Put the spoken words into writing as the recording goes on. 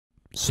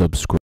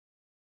Subscribe.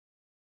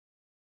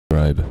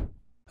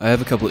 I have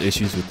a couple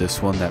issues with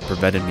this one that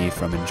prevented me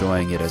from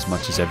enjoying it as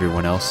much as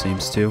everyone else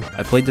seems to.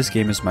 I played this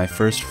game as my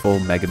first full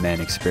Mega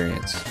Man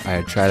experience. I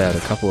had tried out a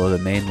couple of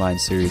the mainline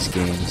series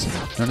games,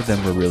 and none of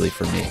them were really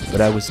for me, but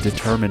I was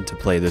determined to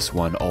play this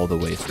one all the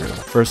way through.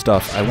 First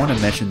off, I want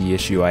to mention the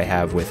issue I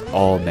have with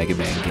all Mega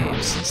Man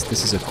games, since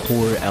this is a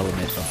core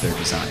element of their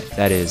design.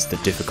 That is, the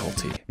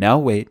difficulty. Now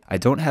wait, I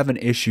don't have an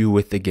issue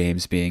with the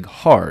games being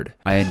hard.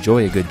 I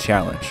enjoy a good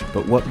challenge,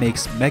 but what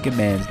makes Mega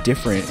Man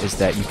different is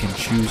that you can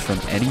choose from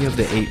any of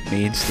the 8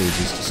 main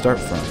stages to start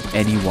from,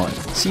 any one.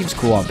 Seems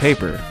cool on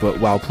paper, but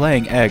while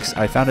playing X,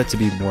 I found it to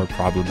be more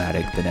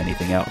problematic than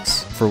anything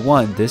else. For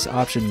one, this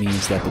option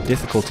means that the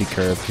difficulty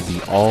curve can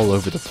be all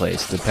over the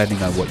place depending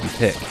on what you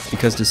pick,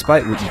 because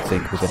despite what you'd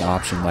think with an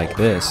option like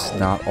this,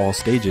 not all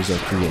stages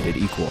are created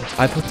equal.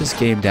 I put this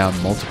game down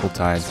multiple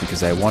times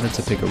because I wanted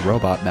to pick a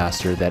robot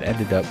master that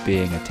ended up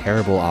being a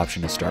terrible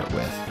option to start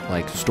with,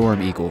 like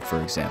Storm Eagle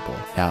for example.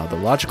 Now, the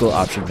logical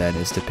option then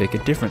is to pick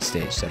a different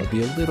stage that'll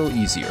be a little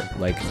easier,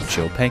 like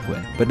Chill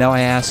Penguin. But now I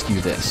ask you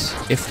this,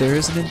 if there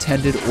is an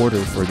intended order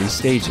for these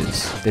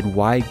stages, then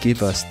why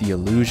give us the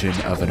illusion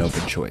of an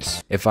open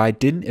choice? If I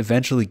didn't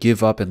eventually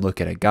give up and look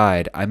at a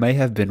guide, I might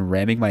have been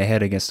ramming my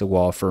head against a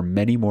wall for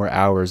many more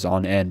hours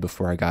on end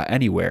before I got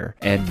anywhere,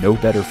 and no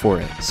better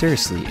for it.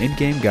 Seriously,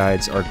 in-game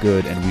guides are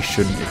good and we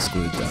shouldn't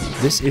exclude them.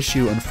 This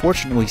issue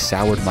unfortunately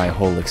soured my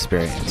whole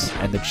experience,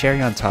 and the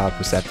cherry on top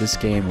was that this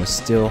game was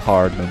still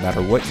hard no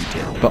matter what you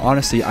did. But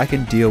honestly, I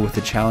can deal with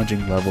the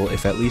challenging level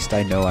if at least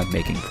I know I'm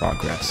making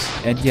progress.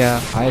 And yeah,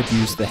 I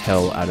abused the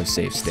hell out of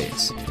save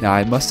states. Now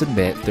I must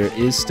admit, there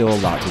is still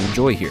a lot to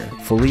enjoy here.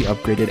 Fully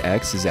upgraded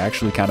X is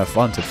actually kind of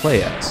fun to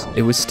play as.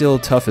 It was still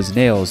tough as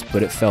nails,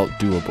 but it felt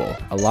doable.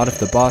 A lot of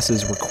the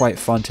bosses were quite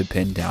fun to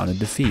pin down and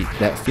defeat.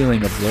 That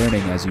feeling of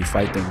learning as you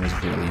fight them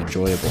was really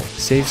enjoyable.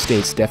 Save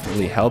states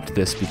definitely helped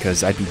this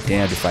because I'd be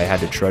damned if I had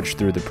to trudge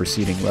through the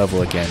preceding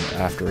level again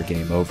after a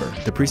game over.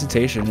 The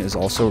presentation is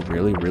also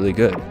really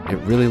good. It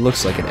really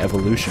looks like an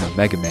evolution of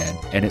Mega Man,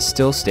 and it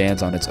still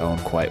stands on its own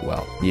quite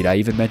well. Need I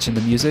even mention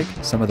the music?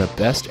 Some of the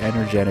best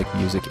energetic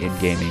music in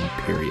gaming,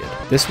 period.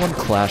 This one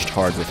clashed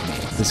hard with me.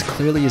 This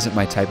clearly isn't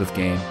my type of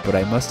game, but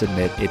I must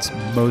admit it's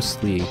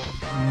mostly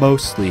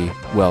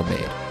well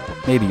made.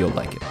 Maybe you'll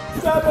like it.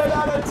 7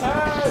 out of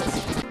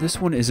 10! This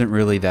one isn't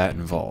really that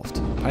involved.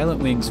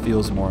 Pilotwings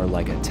feels more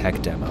like a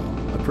tech demo.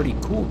 A pretty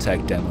cool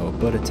tech demo,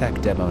 but a tech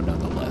demo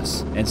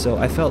nonetheless. And so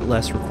I felt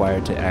less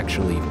required to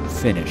actually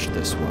finish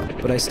this one.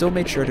 But I still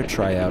made sure to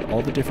try out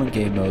all the different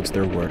game modes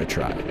there were to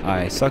try.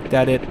 I sucked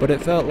at it, but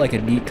it felt like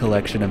a neat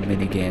collection of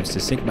mini games to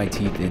sink my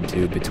teeth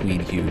into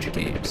between huge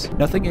games.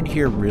 Nothing in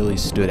here really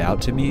stood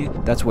out to me.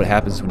 That's what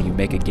happens when you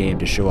make a game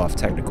to show off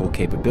technical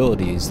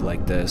capabilities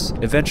like this.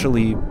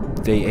 Eventually,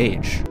 they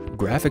age.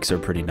 Graphics are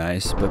pretty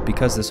nice, but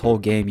because this whole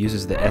game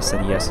uses the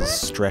SNES's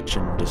stretch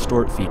and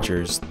distort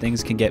features,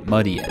 things can get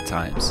muddy at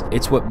times.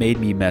 It's what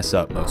made me mess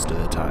up most of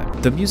the time.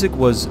 The music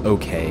was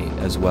okay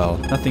as well,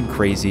 nothing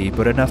crazy,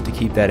 but enough to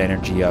keep that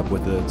energy up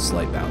with a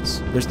slight bounce.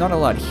 There's not a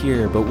lot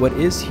here, but what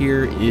is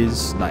here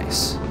is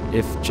nice,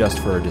 if just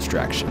for a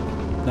distraction.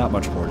 Not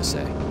much more to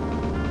say.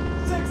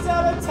 6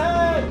 out of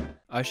 10!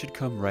 I should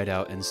come right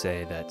out and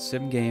say that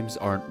sim games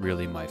aren't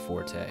really my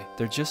forte.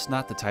 They're just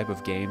not the type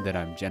of game that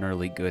I'm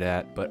generally good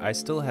at, but I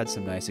still had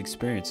some nice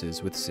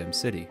experiences with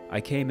SimCity. I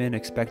came in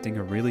expecting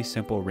a really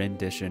simple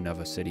rendition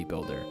of a city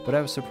builder, but I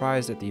was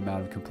surprised at the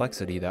amount of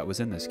complexity that was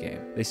in this game.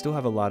 They still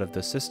have a lot of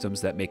the systems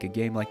that make a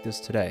game like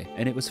this today,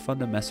 and it was fun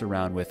to mess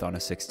around with on a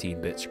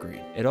 16-bit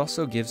screen. It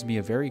also gives me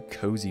a very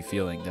cozy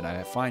feeling that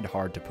I find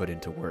hard to put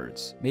into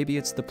words. Maybe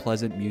it's the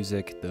pleasant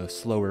music, the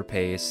slower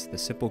pace, the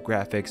simple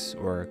graphics,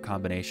 or a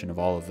combination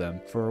of all of them.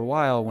 For a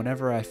while,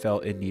 whenever I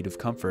felt in need of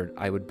comfort,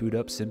 I would boot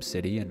up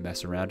SimCity and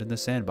mess around in the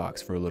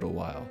sandbox for a little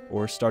while,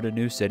 or start a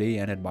new city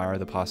and admire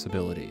the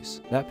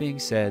possibilities. That being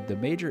said, the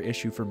major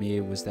issue for me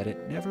was that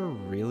it never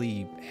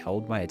really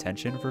held my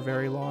attention for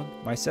very long.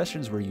 My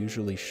sessions were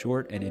usually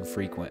short and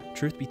infrequent.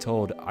 Truth be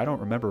told, I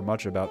don't remember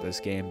much about this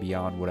game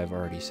beyond what I've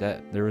already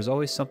said. There was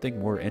always something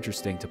more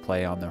interesting to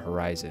play on the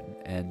horizon,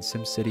 and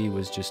SimCity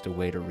was just a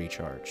way to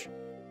recharge.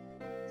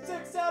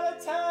 6 out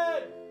of 10!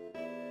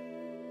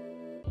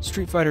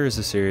 Street Fighter is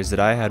a series that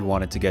I had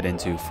wanted to get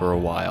into for a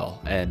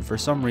while, and for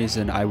some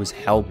reason I was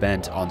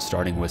hell-bent on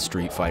starting with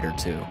Street Fighter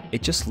 2.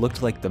 It just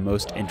looked like the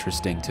most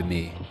interesting to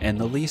me, and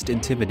the least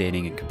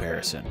intimidating in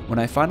comparison. When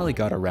I finally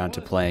got around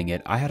to playing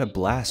it, I had a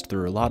blast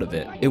through a lot of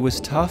it. It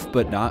was tough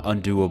but not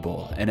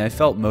undoable, and I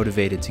felt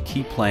motivated to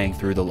keep playing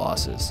through the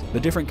losses. The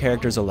different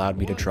characters allowed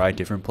me to try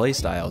different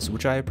playstyles,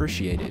 which I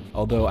appreciated,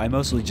 although I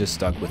mostly just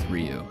stuck with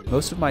Ryu.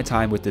 Most of my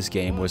time with this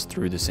game was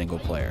through the single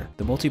player.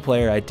 The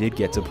multiplayer I did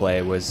get to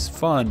play was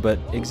fun, fun,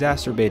 but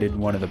exacerbated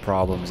one of the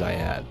problems I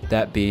had,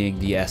 that being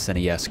the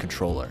SNES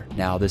controller.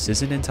 Now, this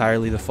isn't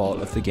entirely the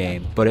fault of the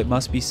game, but it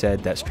must be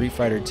said that Street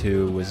Fighter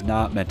 2 was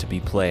not meant to be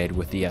played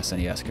with the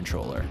SNES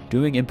controller.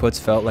 Doing inputs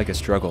felt like a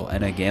struggle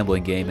and a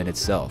gambling game in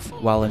itself.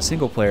 While in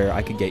single player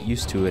I could get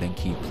used to it and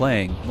keep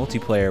playing,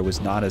 multiplayer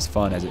was not as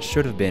fun as it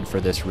should have been for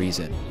this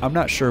reason. I'm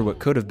not sure what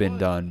could have been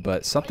done,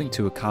 but something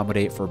to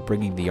accommodate for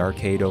bringing the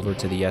arcade over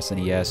to the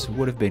SNES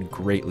would have been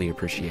greatly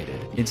appreciated.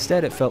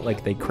 Instead, it felt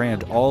like they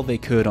crammed all they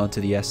could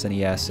onto the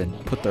SNES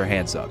and put their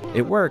hands up.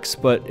 It works,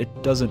 but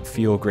it doesn't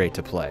feel great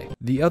to play.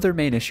 The other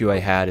main issue I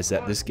had is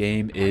that this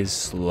game is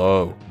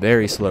slow.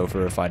 Very slow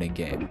for a fighting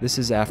game. This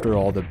is after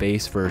all the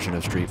base version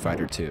of Street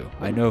Fighter 2.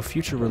 I know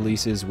future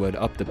releases would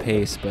up the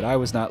pace, but I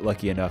was not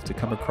lucky enough to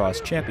come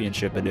across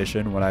Championship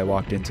Edition when I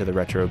walked into the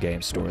retro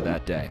game store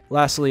that day.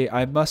 Lastly,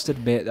 I must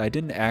admit I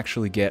didn't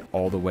actually get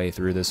all the way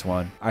through this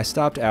one. I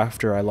stopped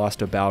after I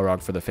lost a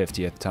Balrog for the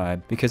 50th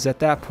time, because at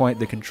that point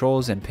the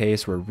controls and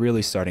pace were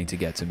really starting to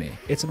get to me.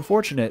 It's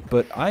unfortunate,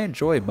 but I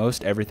enjoy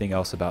most everything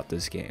else about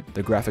this game.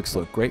 The graphics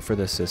look great for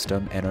this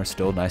system and are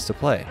still nice to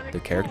play. The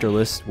character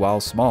list, while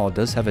small,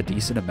 does have a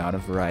decent amount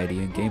of variety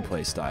in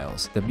gameplay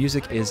styles. The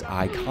music is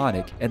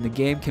iconic, and the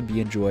game can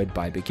be enjoyed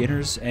by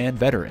beginners and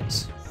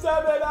veterans.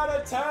 7 out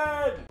of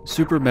 10!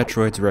 Super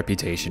Metroid's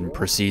reputation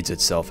precedes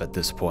itself at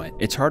this point.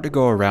 It's hard to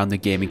go around the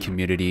gaming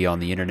community on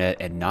the internet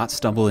and not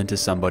stumble into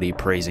somebody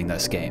praising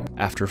this game.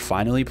 After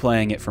finally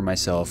playing it for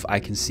myself, I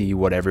can see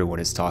what everyone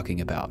is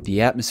talking about.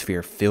 The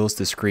atmosphere fills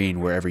the screen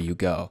wherever you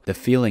go. The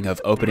feeling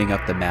of opening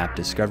up the map,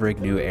 discovering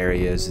new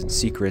areas and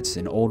secrets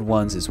and old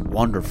ones is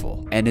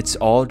wonderful, and it's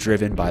all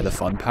driven by the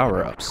fun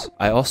power-ups.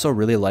 I also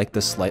really like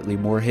the slightly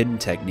more hidden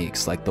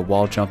techniques like the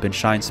wall jump and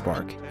shine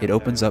spark. It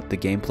opens up the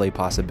gameplay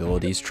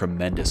possibilities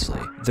tremendously.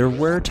 There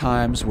were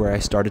times where I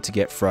started to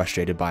get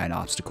frustrated by an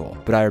obstacle,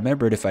 but I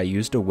remembered if I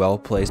used a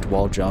well-placed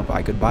wall jump,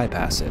 I could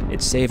bypass it.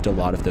 It saved a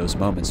lot of those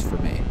moments for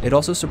me. It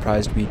also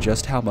surprised me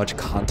just how much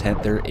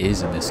content there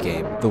is in this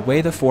game. The way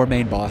the 4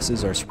 main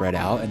bosses are spread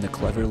out and the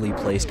cleverly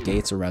placed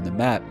gates around the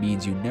map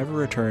means you never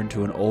return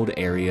to an old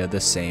area the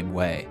same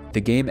way.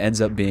 The game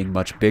ends up being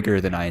much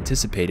bigger than I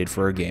anticipated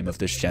for a game of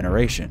this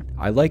generation.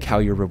 I like how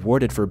you're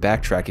rewarded for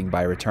backtracking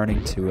by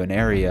returning to an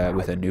area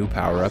with a new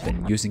power-up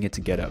and using it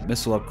to get a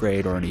missile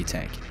upgrade or an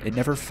E-tank. It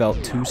never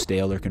felt too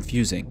stale or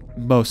confusing,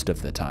 most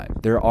of the time.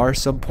 There are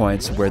some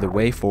points where the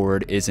way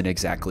forward isn't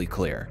exactly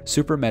clear.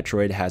 Super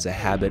Metroid has a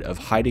habit of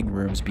hiding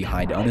rooms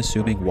behind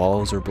unassuming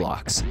walls or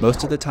blocks.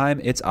 Most of the time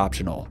it's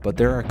optional, but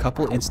there are a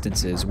couple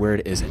instances where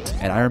it isn't,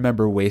 and I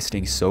remember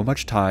wasting so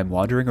much time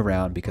wandering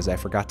around because I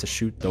forgot to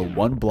shoot the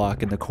one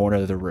block in the corner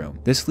of the room.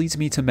 This leads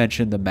me to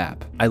mention the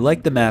map. I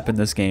like the map in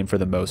this game for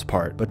the most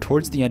part, but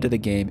towards the end of the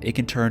game it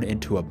can turn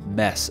into a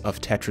mess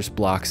of Tetris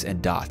blocks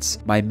and dots.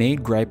 My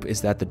main gripe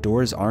is that the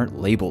doors aren't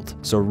labeled,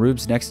 so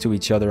rooms next to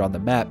each other on the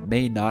map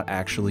may not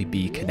actually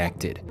be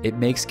connected. It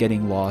makes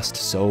getting lost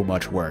so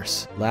much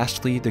worse.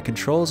 Lastly, the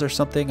controls are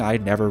something I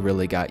never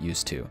really got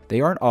used to.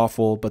 They aren't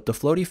awful, but the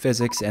floaty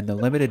physics and the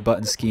limited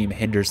button scheme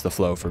hinders the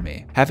flow for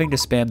me. Having to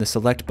spam the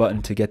select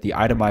button to get the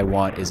item I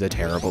want is a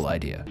terrible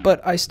idea.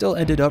 But I still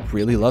ended up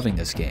really loving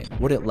this game.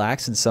 What it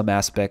lacks in some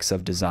aspects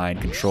of design,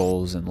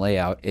 controls, and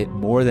layout, it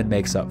more than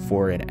makes up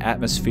for in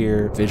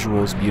atmosphere,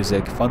 visuals,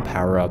 music, fun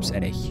power-ups,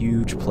 and a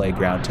huge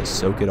playground to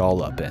soak it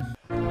all up in.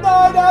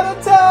 9 out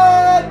of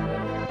 10!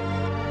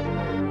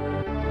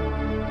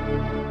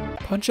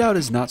 Punch-Out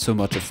is not so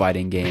much a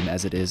fighting game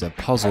as it is a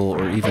puzzle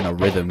or even a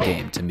rhythm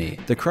game to me.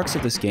 The crux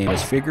of this game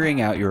is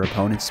figuring out your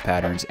opponent's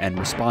patterns and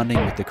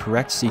responding with the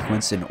correct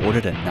sequence in order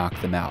to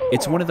knock them out.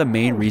 It's one of the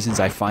main reasons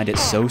I find it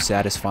so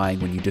satisfying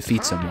when you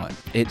defeat someone.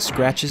 It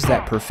scratches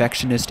that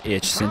perfectionist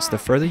itch since the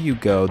further you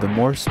go, the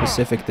more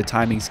specific the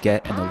timings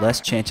get and the less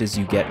chances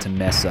you get to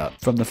mess up.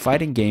 From the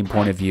fighting game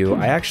point of view,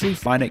 I actually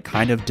find it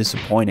kind of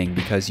disappointing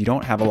because you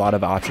don't have a lot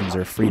of options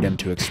or freedom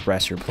to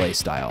express your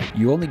playstyle.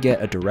 You only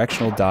get a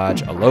directional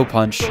dodge, a low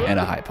punch, and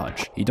a high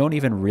punch. You don't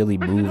even really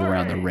move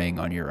around the ring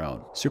on your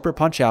own. Super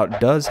Punch-Out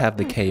does have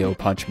the KO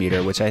punch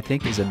meter, which I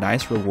think is a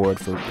nice reward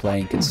for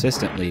playing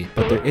consistently,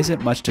 but there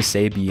isn't much to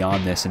say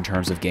beyond this in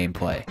terms of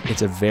gameplay.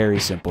 It's a very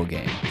simple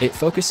game. It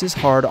focuses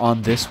hard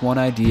on this one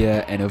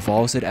idea and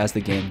evolves it as the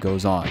game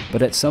goes on,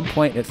 but at some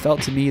point it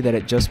felt to me that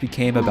it just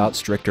became about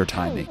stricter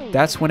timing.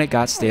 That's when it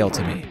got stale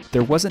to me.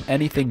 There wasn't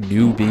anything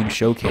new being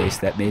showcased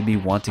that made me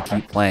want to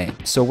keep playing.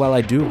 So while I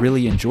do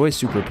really enjoy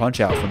Super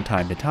Punch-Out from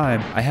time to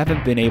time, I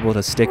haven't been able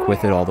to stick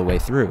with it all the way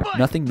through.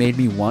 Nothing made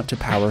me want to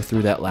power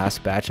through that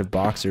last batch of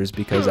boxers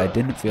because I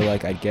didn't feel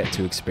like I'd get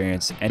to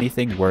experience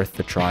anything worth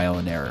the trial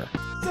and error.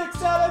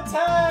 6 out of 10!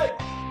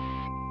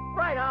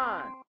 Right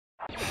on!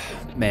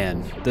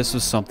 Man, this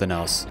was something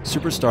else.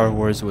 Super Star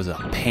Wars was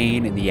a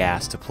pain in the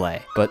ass to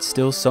play, but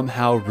still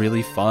somehow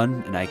really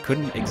fun, and I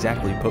couldn't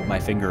exactly put my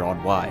finger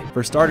on why.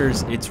 For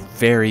starters, it's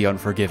very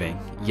unforgiving.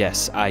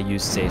 Yes, I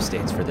used save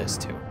states for this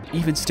too.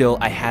 Even still,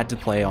 I had to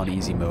play on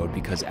easy mode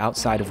because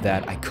outside of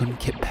that, I couldn't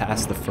get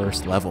past the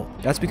first level.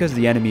 That's because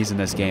the enemies in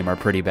this game are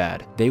pretty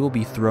bad. They will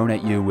be thrown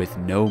at you with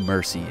no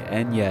mercy,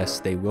 and yes,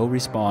 they will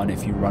respawn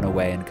if you run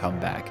away and come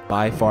back.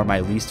 By far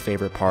my least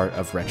favorite part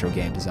of retro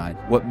game design.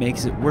 What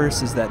makes it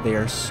worse is that they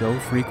are so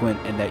frequent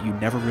and that you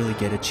never really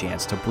get a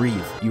chance to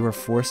breathe. You are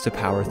forced to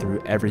power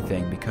through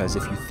everything because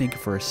if you think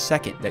for a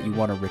second that you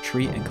want to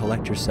retreat and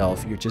collect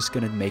yourself, you're just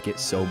gonna make it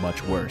so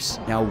much worse.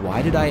 Now,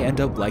 why did I end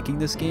up liking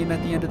this game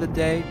at the end of the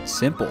day?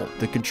 Simple.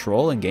 The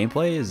control and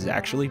gameplay is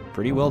actually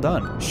pretty well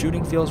done.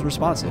 Shooting feels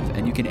responsive,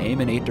 and you can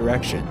aim in 8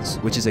 directions,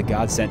 which is a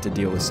godsend to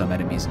deal with some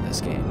enemies in this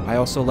game. I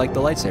also like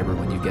the lightsaber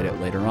when you get it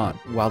later on.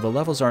 While the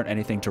levels aren't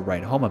anything to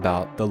write home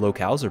about, the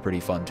locales are pretty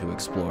fun to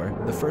explore.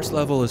 The first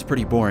level is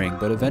pretty boring,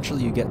 but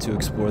eventually you get to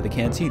explore the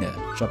cantina,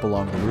 jump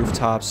along the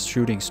rooftops,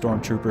 shooting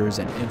stormtroopers,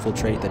 and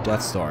infiltrate the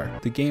Death Star.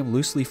 The game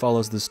loosely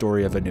follows the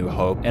story of A New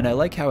Hope, and I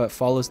like how it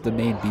follows the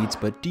main beats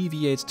but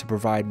deviates to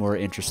provide more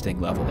interesting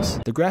levels.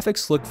 The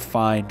graphics look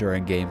fine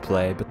during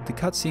gameplay, but the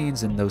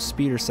cutscenes and those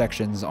speeder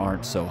sections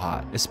aren't so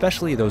hot,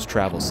 especially those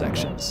travel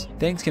sections.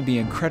 Things can be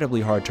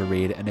incredibly hard to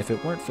read, and if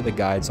it weren't for the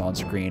guides on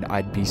screen,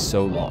 I'd be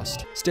so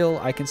lost. Still,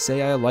 I can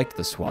say I liked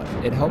this one.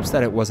 It helps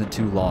that it wasn't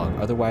too long,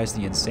 otherwise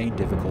the insane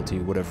difficulty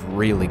would have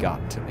really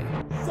gotten to me.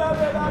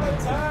 7 out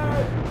of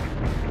 10!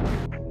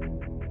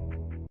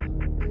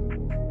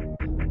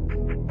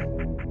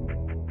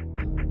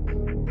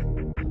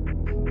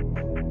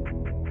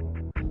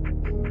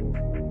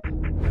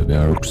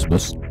 Merry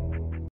Christmas.